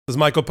Says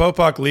Michael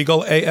Popak,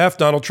 legal AF.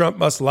 Donald Trump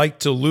must like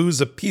to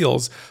lose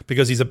appeals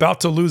because he's about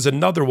to lose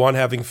another one,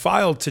 having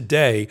filed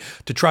today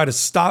to try to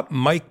stop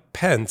Mike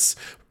Pence,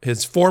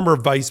 his former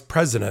vice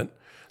president,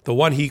 the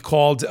one he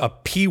called a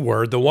P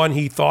word, the one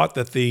he thought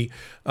that the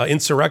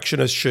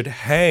insurrectionists should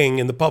hang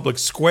in the public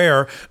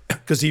square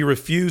because he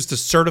refused to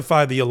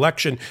certify the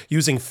election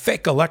using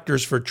fake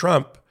electors for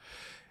Trump.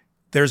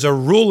 There's a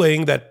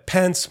ruling that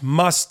Pence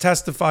must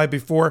testify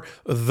before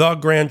the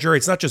grand jury.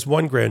 It's not just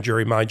one grand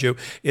jury, mind you.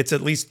 It's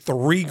at least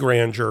 3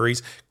 grand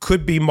juries.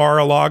 Could be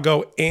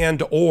Mar-a-Lago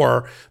and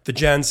or the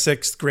Jan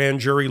 6th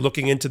grand jury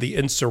looking into the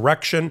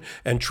insurrection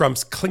and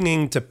Trump's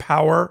clinging to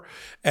power.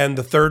 And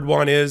the third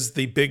one is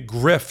the big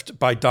grift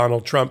by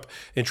Donald Trump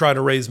in trying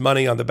to raise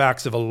money on the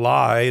backs of a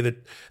lie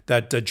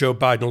that Joe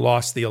Biden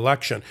lost the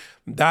election.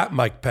 That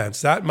Mike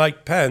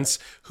Pence,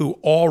 who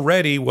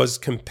already was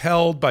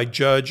compelled by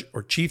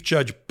Chief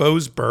Judge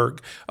Boasberg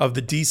of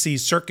the D.C.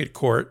 Circuit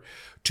Court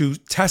to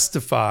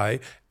testify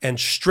and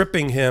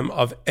stripping him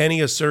of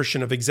any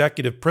assertion of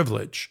executive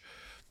privilege,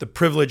 the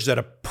privilege that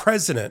a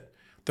president,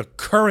 the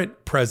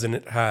current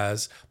president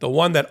has, the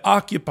one that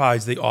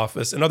occupies the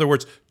office. In other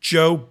words,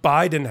 Joe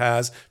Biden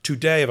has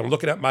today, if I'm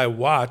looking at my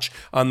watch,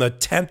 on the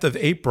 10th of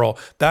April,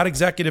 that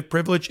executive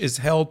privilege is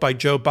held by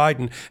Joe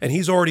Biden, and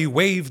he's already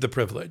waived the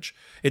privilege.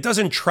 It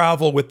doesn't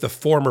travel with the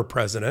former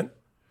president.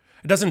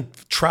 It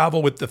doesn't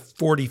travel with the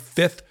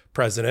 45th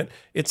president.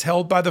 It's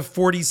held by the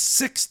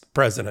 46th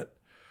president.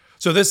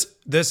 So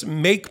this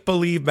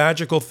make-believe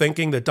magical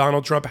thinking that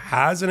Donald Trump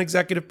has an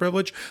executive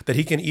privilege that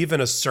he can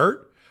even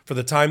assert for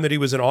the time that he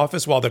was in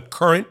office while the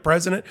current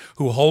president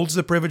who holds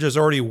the privilege has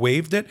already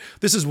waived it.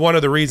 This is one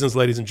of the reasons,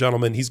 ladies and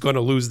gentlemen, he's going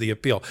to lose the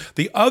appeal.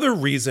 The other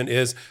reason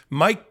is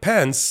Mike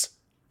Pence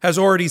has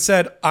already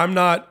said, I'm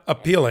not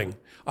appealing.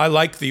 I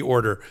like the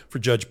order for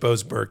Judge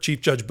Boasberg.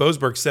 Chief Judge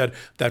Boasberg said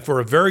that for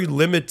a very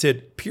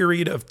limited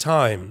period of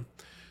time,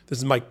 this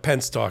is Mike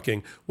Pence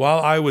talking, while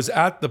I was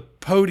at the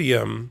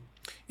podium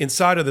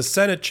inside of the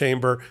Senate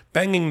chamber,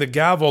 banging the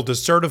gavel to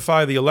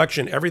certify the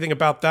election, everything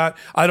about that,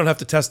 I don't have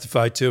to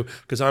testify to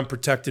because I'm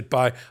protected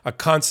by a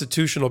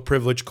constitutional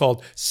privilege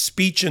called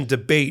speech and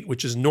debate,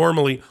 which is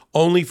normally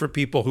only for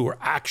people who are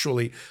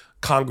actually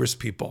Congress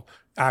people,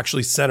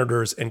 actually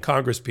senators and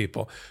Congress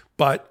people.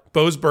 But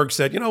Boasberg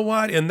said, you know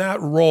what, in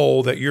that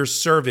role that you're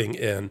serving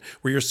in,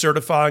 where you're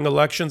certifying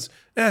elections,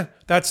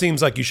 that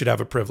seems like you should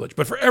have a privilege.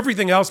 But for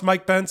everything else,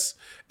 Mike Pence,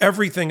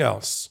 everything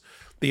else,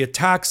 the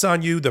attacks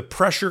on you, the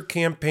pressure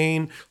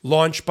campaign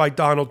launched by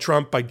Donald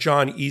Trump, by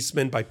John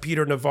Eastman, by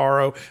Peter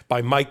Navarro,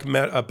 by Mark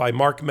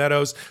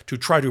Meadows to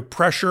try to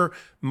pressure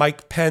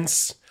Mike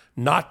Pence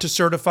not to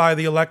certify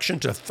the election,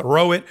 to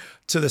throw it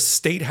to the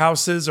state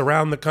houses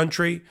around the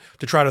country,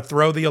 to try to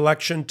throw the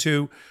election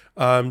to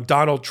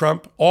Donald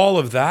Trump. All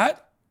of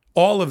that,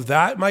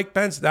 Mike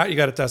Pence, that you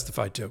got to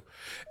testify to.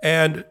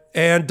 And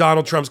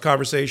Donald Trump's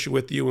conversation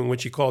with you in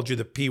which he called you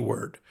the P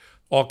word,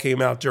 all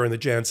came out during the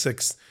Jan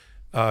 6th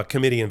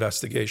committee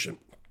investigation.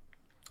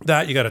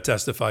 That you got to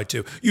testify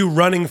to. You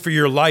running for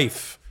your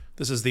life.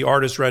 This is the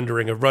artist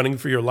rendering of running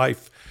for your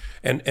life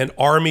and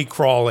army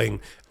crawling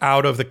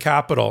out of the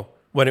Capitol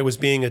when it was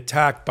being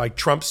attacked by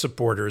Trump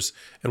supporters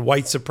and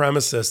white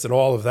supremacists and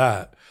all of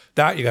that.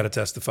 That you got to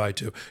testify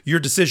to. Your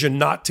decision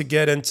not to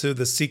get into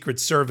the Secret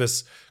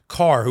Service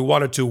car who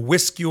wanted to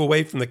whisk you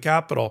away from the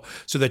Capitol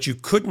so that you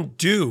couldn't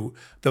do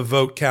the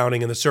vote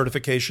counting and the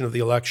certification of the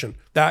election.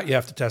 That you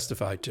have to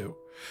testify to.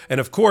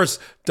 And of course,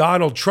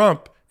 Donald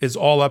Trump is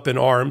all up in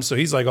arms. So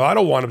he's like, I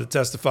don't want him to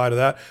testify to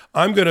that.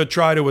 I'm going to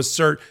try to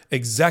assert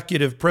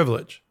executive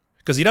privilege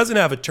because he doesn't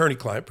have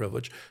attorney-client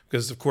privilege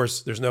because, of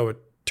course, there's no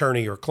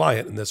attorney or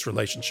client in this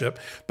relationship,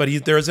 but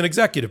there is an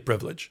executive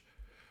privilege.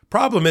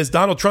 Problem is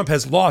Donald Trump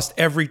has lost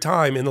every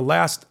time in the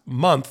last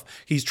month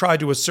he's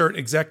tried to assert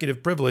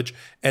executive privilege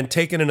and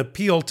taken an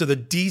appeal to the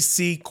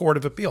D.C. Court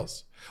of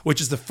Appeals,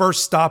 which is the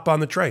first stop on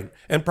the train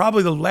and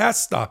probably the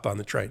last stop on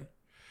the train.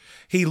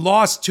 He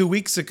lost 2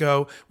 weeks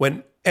ago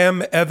when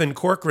Evan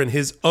Corcoran,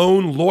 his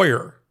own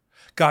lawyer,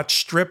 got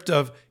stripped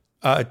of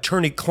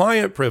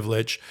attorney-client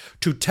privilege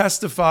to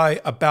testify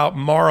about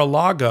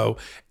Mar-a-Lago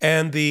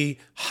and the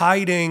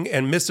hiding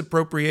and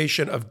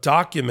misappropriation of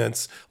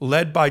documents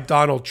led by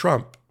Donald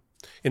Trump,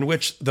 in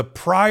which the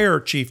prior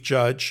chief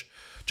judge,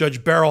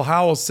 Judge Beryl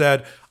Howell,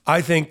 said,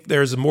 I think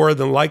there's more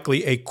than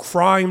likely a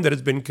crime that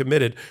has been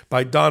committed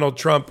by Donald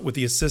Trump with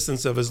the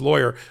assistance of his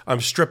lawyer.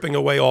 I'm stripping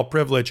away all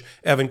privilege.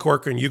 Evan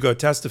Corcoran, you go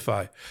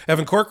testify.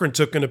 Evan Corcoran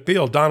took an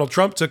appeal. Donald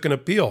Trump took an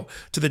appeal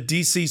to the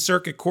D.C.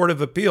 Circuit Court of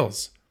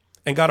Appeals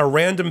and got a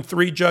random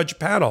 3-judge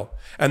panel.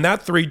 And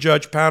that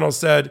 3-judge panel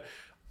said,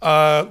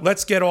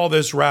 let's get all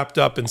this wrapped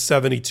up in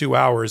 72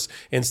 hours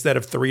instead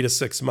of 3 to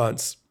 6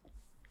 months.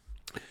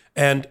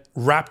 And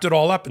wrapped it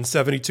all up in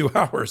 72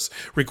 hours,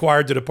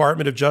 required the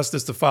Department of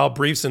Justice to file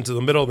briefs into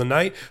the middle of the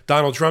night,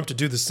 Donald Trump to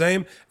do the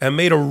same, and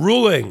made a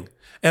ruling.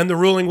 And the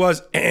ruling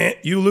was,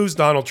 you lose,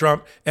 Donald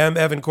Trump, and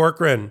Evan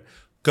Corcoran.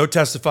 Go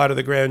testify to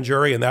the grand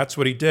jury, and that's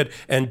what he did.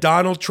 And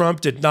Donald Trump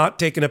did not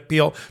take an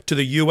appeal to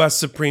the U.S.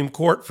 Supreme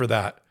Court for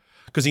that,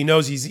 because he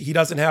knows he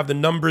doesn't have the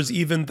numbers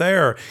even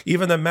there.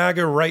 Even the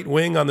MAGA right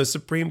wing on the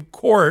Supreme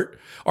Court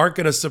aren't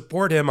going to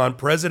support him on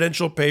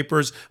presidential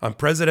papers, on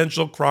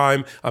presidential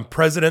crime, on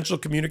presidential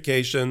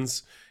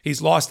communications.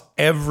 He's lost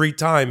every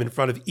time in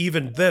front of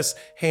even this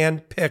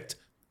hand-picked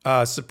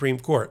Supreme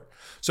Court.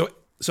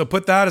 So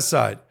put that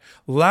aside.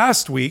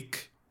 Last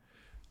week,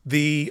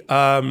 the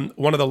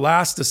one of the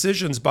last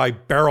decisions by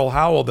Beryl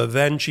Howell, the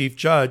then chief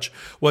judge,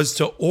 was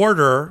to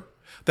order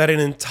that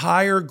an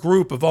entire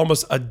group of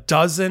almost a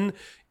dozen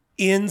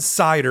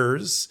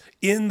insiders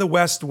in the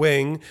West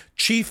Wing,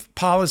 chief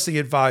policy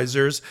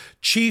advisors,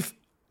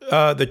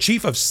 the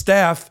chief of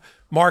staff,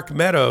 Mark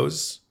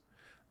Meadows,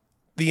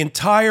 the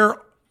entire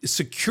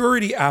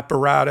security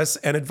apparatus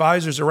and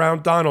advisors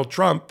around Donald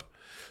Trump,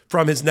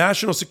 from his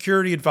national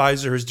security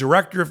advisor, his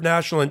director of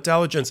national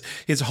intelligence,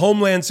 his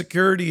homeland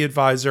security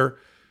advisor,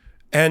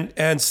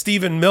 and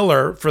Stephen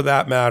Miller, for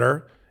that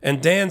matter,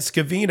 and Dan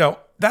Scavino,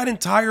 that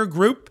entire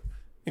group,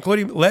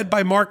 including led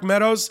by Mark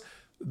Meadows,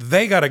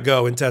 they got to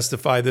go and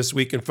testify this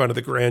week in front of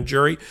the grand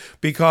jury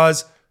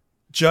because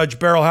Judge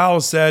Beryl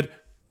Howell said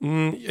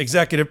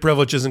executive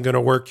privilege isn't going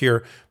to work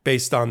here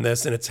based on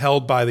this, and it's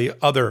held by the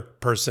other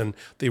person,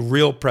 the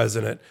real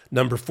president,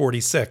 number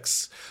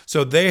 46.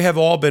 So they have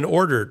all been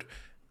ordered,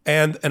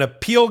 and an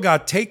appeal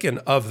got taken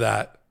of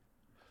that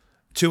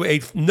to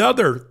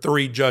another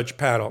 3-judge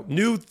panel,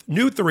 new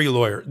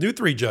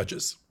three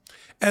judges,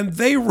 and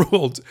they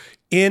ruled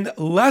in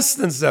less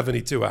than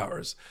 72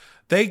 hours.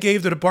 They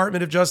gave the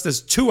Department of Justice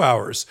 2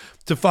 hours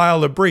to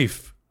file a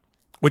brief,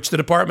 which the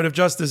Department of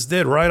Justice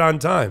did right on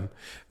time.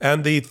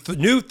 And the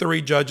new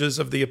 3 judges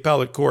of the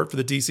appellate court for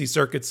the D.C.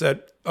 Circuit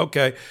said,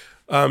 okay,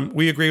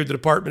 we agree with the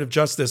Department of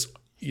Justice.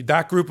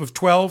 That group of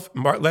 12,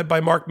 led by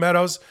Mark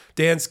Meadows,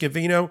 Dan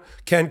Scavino,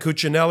 Ken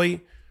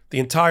Cuccinelli, the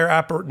entire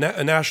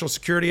national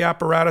security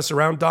apparatus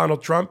around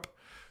Donald Trump,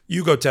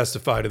 you go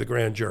testify to the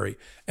grand jury.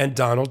 And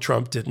Donald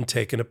Trump didn't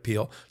take an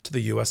appeal to the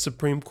U.S.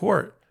 Supreme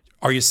Court.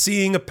 Are you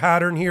seeing a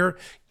pattern here?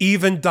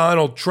 Even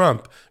Donald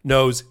Trump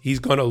knows he's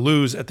going to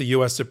lose at the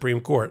U.S.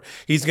 Supreme Court.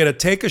 He's going to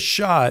take a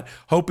shot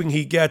hoping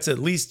he gets at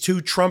least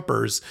 2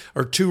 Trumpers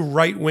or 2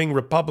 right-wing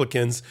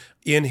Republicans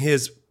in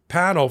his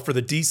panel for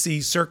the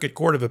D.C. Circuit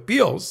Court of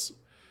Appeals,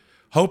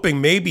 hoping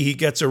maybe he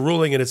gets a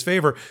ruling in his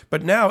favor.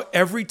 But now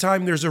every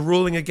time there's a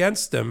ruling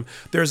against him,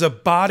 there's a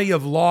body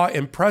of law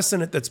and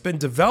precedent that's been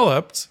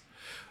developed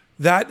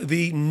that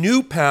the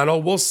new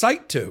panel will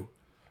cite to,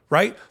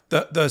 right?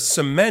 The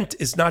cement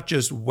is not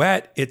just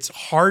wet, it's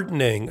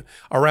hardening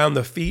around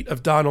the feet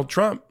of Donald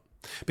Trump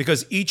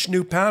because each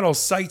new panel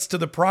cites to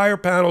the prior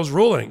panel's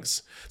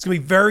rulings. It's going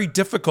to be very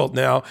difficult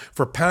now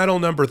for panel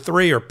number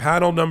 3 or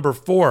panel number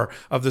 4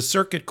 of the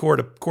Circuit Court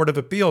of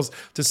Appeals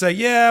to say,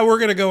 yeah, we're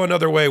going to go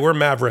another way. We're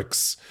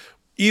mavericks,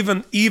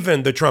 even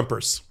the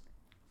Trumpers.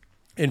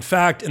 In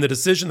fact, in the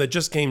decision that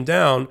just came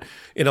down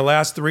in the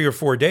last 3 or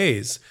 4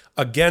 days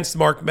against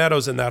Mark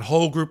Meadows and that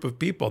whole group of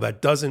people,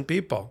 that dozen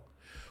people,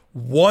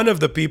 one of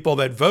the people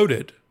that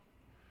voted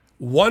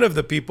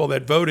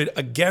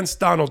against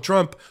Donald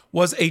Trump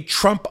was a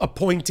Trump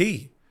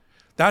appointee.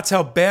 That's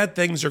how bad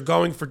things are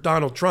going for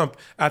Donald Trump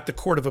at the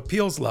Court of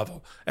Appeals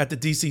level, at the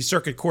D.C.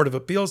 Circuit Court of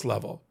Appeals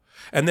level.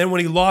 And then when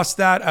he lost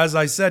that, as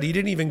I said, he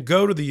didn't even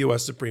go to the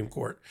U.S. Supreme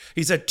Court.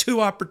 He's had 2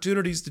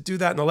 opportunities to do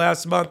that in the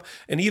last month.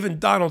 And even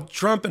Donald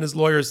Trump and his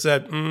lawyers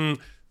said,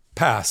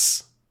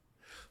 pass.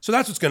 So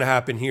that's what's going to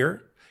happen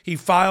here. He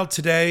filed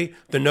today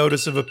the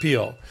notice of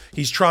appeal.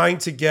 He's trying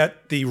to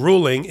get the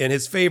ruling in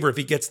his favor if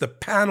he gets the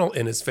panel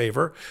in his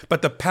favor.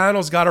 But the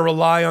panel's got to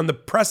rely on the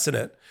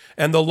precedent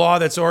and the law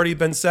that's already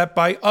been set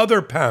by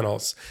other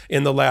panels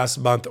in the last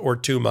month or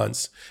 2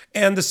 months,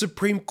 and the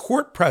Supreme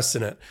Court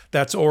precedent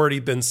that's already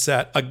been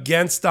set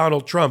against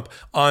Donald Trump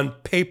on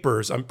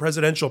papers, on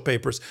presidential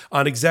papers,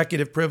 on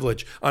executive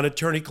privilege, on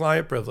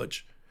attorney-client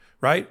privilege,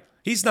 right?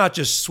 He's not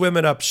just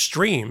swimming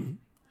upstream.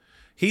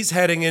 He's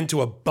heading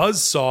into a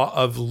buzzsaw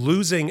of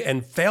losing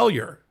and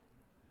failure.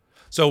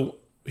 So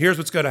here's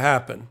what's going to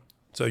happen.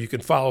 So you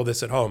can follow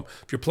this at home.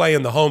 If you're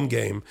playing the home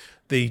game,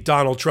 the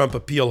Donald Trump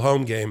appeal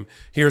home game,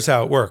 here's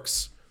how it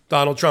works.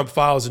 Donald Trump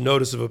files a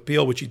notice of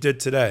appeal, which he did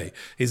today.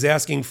 He's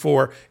asking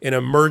for an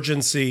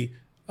emergency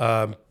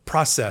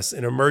process,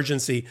 an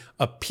emergency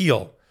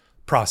appeal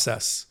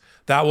process.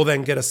 That will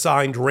then get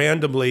assigned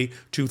randomly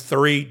to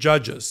 3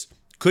 judges.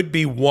 Could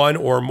be 1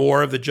 or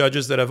more of the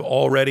judges that have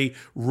already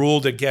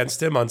ruled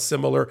against him on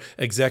similar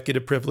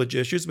executive privilege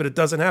issues, but it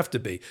doesn't have to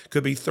be.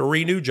 Could be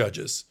 3 new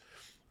judges.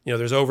 You know,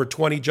 there's over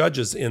 20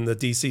 judges in the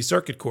D.C.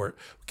 Circuit Court.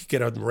 We could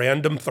get a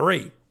random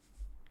 3.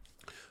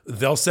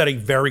 They'll set a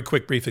very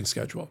quick briefing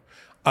schedule.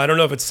 I don't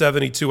know if it's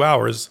 72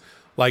 hours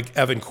like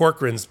Evan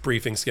Corcoran's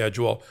briefing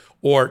schedule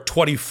or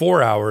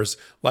 24 hours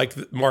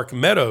like Mark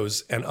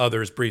Meadows and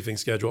others' briefing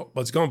schedule,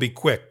 but it's going to be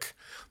quick.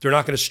 They're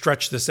not going to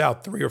stretch this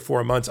out 3 or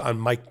 4 months on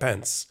Mike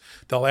Pence.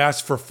 They'll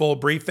ask for full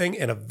briefing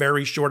in a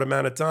very short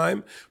amount of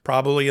time,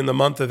 probably in the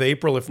month of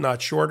April, if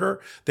not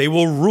shorter. They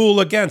will rule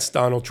against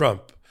Donald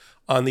Trump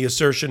on the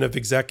assertion of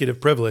executive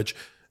privilege,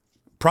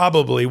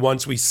 probably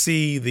once we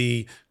see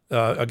the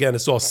Again,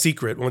 it's all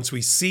secret. Once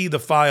we see the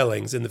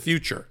filings in the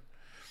future,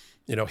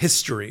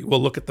 history,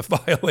 we'll look at the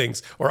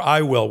filings, or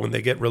I will when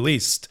they get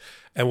released,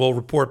 and we'll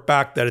report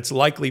back that it's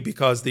likely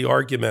because the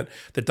argument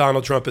that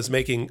Donald Trump is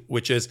making,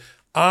 which is,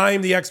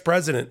 I'm the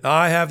ex-president,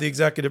 I have the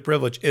executive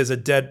privilege, is a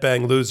dead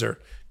bang loser.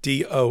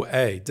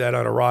 DOA, dead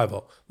on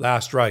arrival,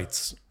 last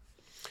rights.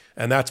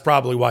 And that's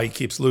probably why he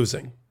keeps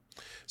losing.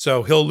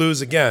 So he'll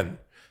lose again.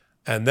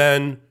 And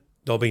then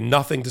there'll be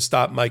nothing to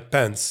stop Mike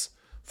Pence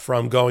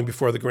from going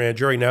before the grand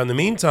jury. Now, in the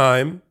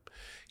meantime,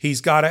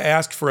 he's got to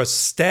ask for a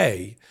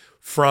stay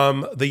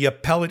from the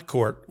appellate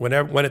court when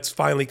it's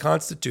finally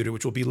constituted,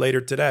 which will be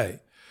later today,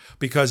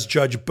 because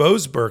Judge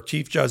Boasberg,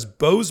 Chief Judge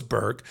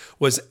Boasberg,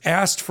 was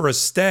asked for a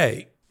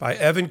stay by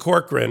Evan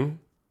Corcoran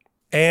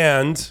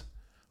and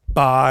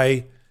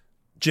by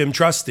Jim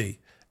Trusty.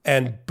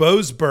 And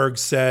Boasberg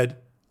said,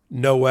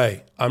 no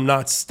way, I'm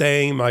not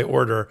staying my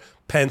order.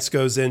 Pence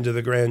goes into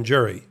the grand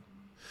jury.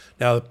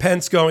 Now,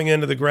 Pence going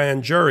into the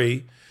grand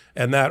jury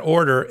and that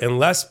order,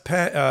 unless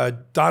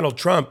Donald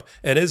Trump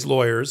and his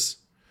lawyers,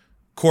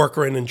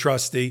 Corcoran and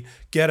Trusty,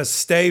 get a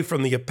stay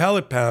from the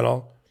appellate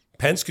panel,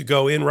 Pence could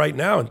go in right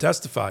now and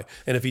testify.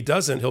 And if he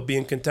doesn't, he'll be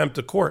in contempt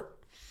of court.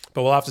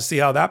 But we'll have to see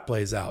how that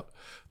plays out.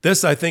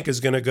 This, I think, is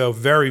going to go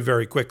very,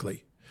 very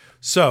quickly.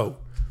 So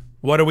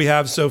what do we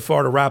have so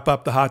far to wrap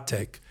up the hot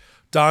take?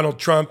 Donald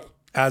Trump,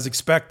 as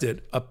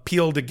expected,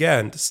 appealed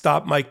again to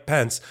stop Mike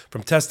Pence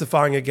from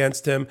testifying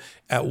against him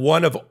at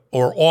one of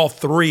or all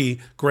three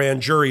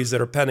grand juries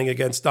that are pending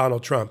against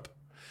Donald Trump.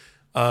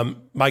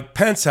 Mike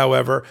Pence,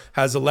 however,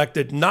 has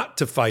elected not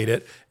to fight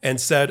it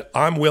and said,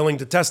 I'm willing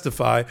to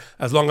testify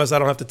as long as I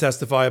don't have to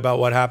testify about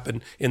what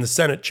happened in the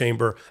Senate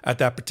chamber at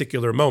that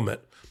particular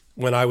moment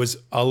when I was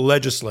a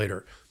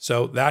legislator.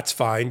 So that's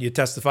fine. You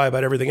testify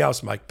about everything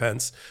else, Mike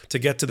Pence. To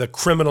get to the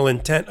criminal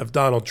intent of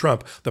Donald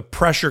Trump, the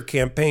pressure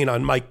campaign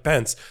on Mike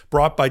Pence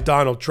brought by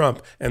Donald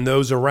Trump and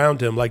those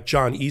around him like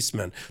John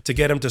Eastman to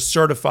get him to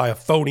certify a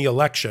phony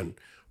election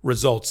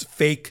results,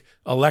 fake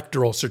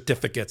electoral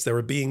certificates that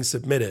were being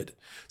submitted,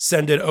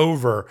 send it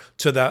over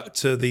to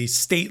the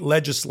state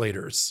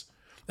legislators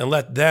and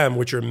let them,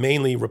 which are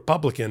mainly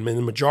Republican in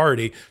the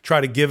majority,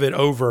 try to give it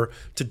over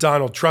to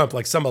Donald Trump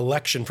like some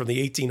election from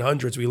the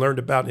 1800s we learned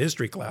about in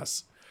history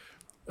class.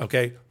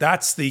 Okay,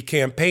 that's the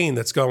campaign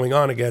that's going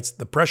on against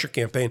the pressure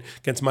campaign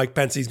against Mike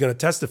Pence he's going to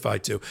testify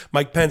to.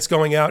 Mike Pence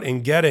going out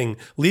and getting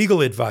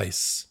legal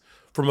advice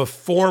from a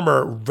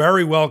former,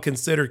 very well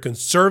considered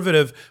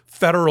conservative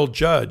federal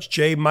judge,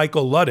 J.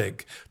 Michael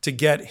Luttig, to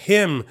get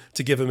him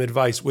to give him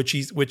advice, which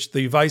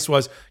the advice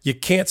was, you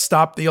can't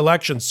stop the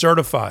election,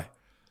 certify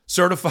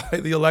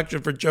the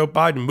election for Joe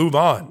Biden, move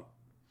on.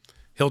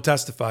 He'll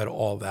testify to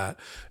all that.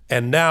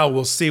 And now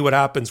we'll see what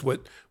happens. We'll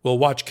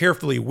watch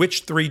carefully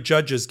which three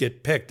judges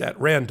get picked at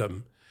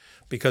random,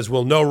 because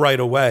we'll know right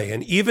away.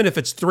 And even if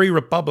it's three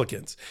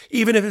Republicans,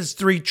 even if it's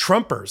three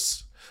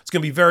Trumpers, it's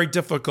going to be very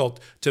difficult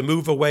to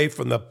move away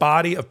from the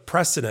body of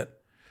precedent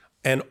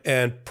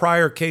and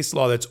prior case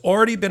law that's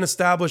already been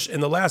established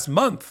in the last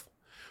month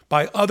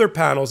by other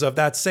panels of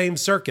that same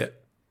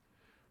circuit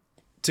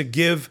to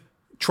give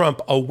Trump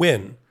a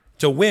win.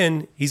 To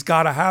win, he's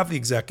got to have the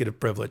executive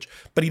privilege,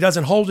 but he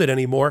doesn't hold it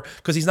anymore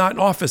because he's not in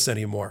office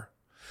anymore.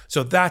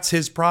 So that's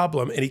his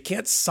problem, and he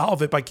can't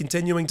solve it by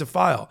continuing to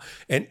file.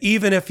 And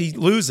even if he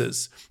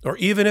loses, or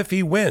even if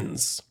he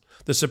wins,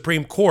 the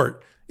Supreme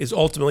Court is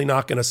ultimately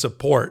not going to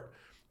support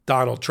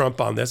Donald Trump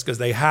on this, because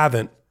they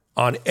haven't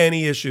on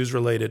any issues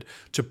related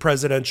to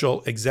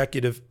presidential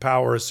executive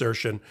power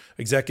assertion,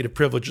 executive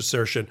privilege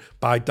assertion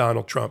by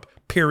Donald Trump.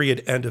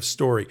 Period. End of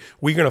story.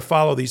 We're going to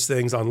follow these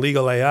things on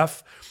Legal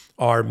AF,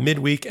 our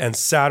midweek and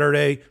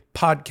Saturday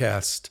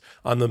podcast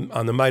on the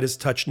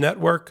MeidasTouch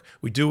Network.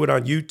 We do it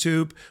on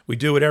YouTube. We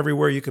do it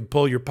everywhere you can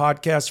pull your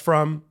podcast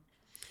from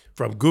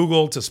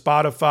Google to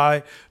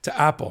Spotify to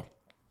Apple.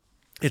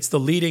 It's the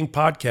leading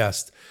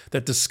podcast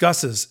that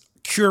discusses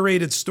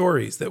curated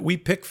stories that we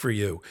pick for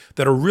you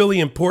that are really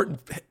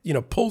important,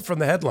 pulled from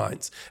the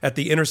headlines at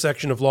the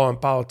intersection of law and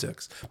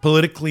politics,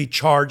 politically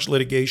charged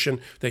litigation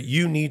that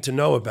you need to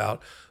know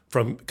about,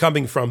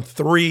 coming from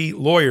three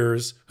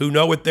lawyers who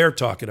know what they're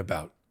talking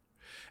about.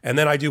 And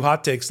then I do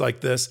hot takes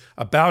like this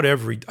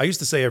I used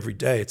to say every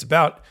day. It's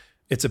about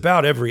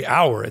every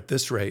hour at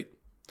this rate.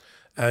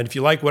 And if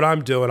you like what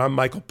I'm doing, I'm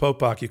Michael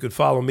Popok. You could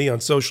follow me on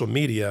social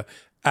media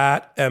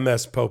at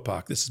MS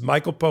Popok. This is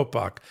Michael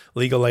Popok,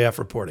 Legal AF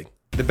reporting.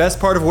 The best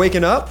part of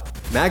waking up?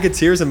 MAGA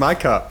Tears in my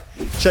cup.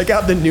 Check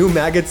out the new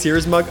MAGA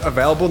Tears mug,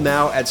 available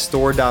now at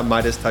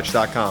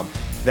store.meidastouch.com.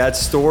 That's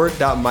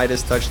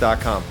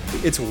store.meidastouch.com.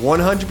 It's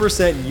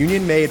 100%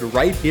 union made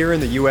right here in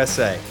the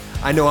USA.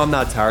 I know I'm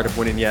not tired of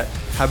winning yet.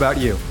 How about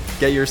you?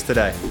 Get yours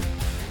today.